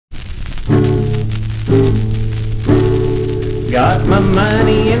Got my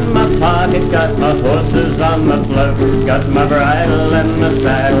money in my pocket, got my horses on the float, got my bridle and my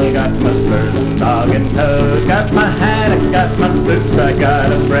saddle, got my spurs and dog and toad, got my hat, I got my boots, I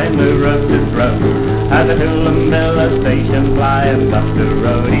got a brand new rope to throw at the Tooloombilla Station, Flying Doctor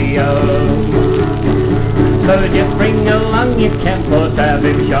Rodeo. So just bring along your camp horse, have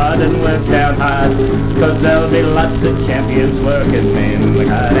him shod and work down hard, 'cause there'll be lots of champions working in the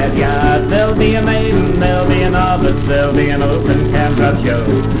cadet yard. There'll be a maiden, there'll be an novice, there'll be an open camp drop show,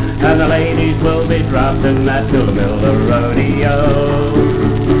 and the ladies will be drafting that Tooloombilla Rodeo.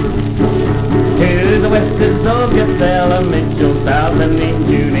 To the west is Cattle Mitchell, south and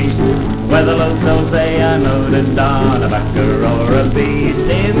Injune East, where the locals they are noted on a backer or a beast.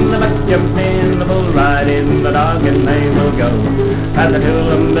 In the back jump in the bull ride, in the dog and they will go at the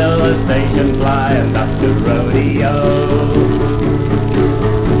Tooloombilla Station, Flying Doctor Rodeo.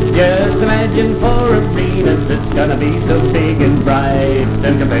 Just imagine for arenas it's gonna be so big and bright,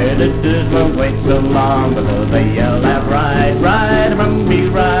 and competitors won't wait so long before they yell out ride, ride, rumby,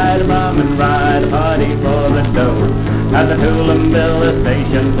 ride, rum and ride, a party for the dough at the Tooloombilla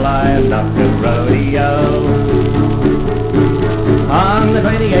Station, Flying Doctor Rodeo. On the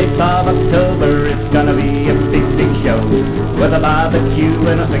 28th of October it's gonna be a big, big show, with a barbecue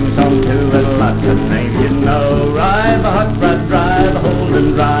and a sing-song too, and lots of names you know. Ride a hot rod, drive a hold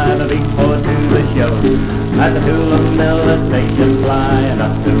and drive a big four to the show at the Tooloombilla Station, Flying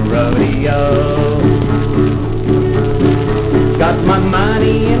Doctor Rodeo. Got my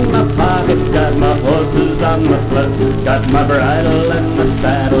money in my pocket, got my horses on the float, got my bridle and my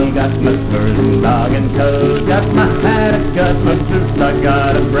saddle, got my spurs and dog and toad, got my hat, I got my boots, I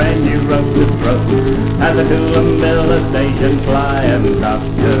got a brand new rope to throw at the Tooloombilla Station, Flying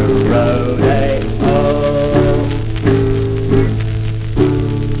Doctor Rodeo.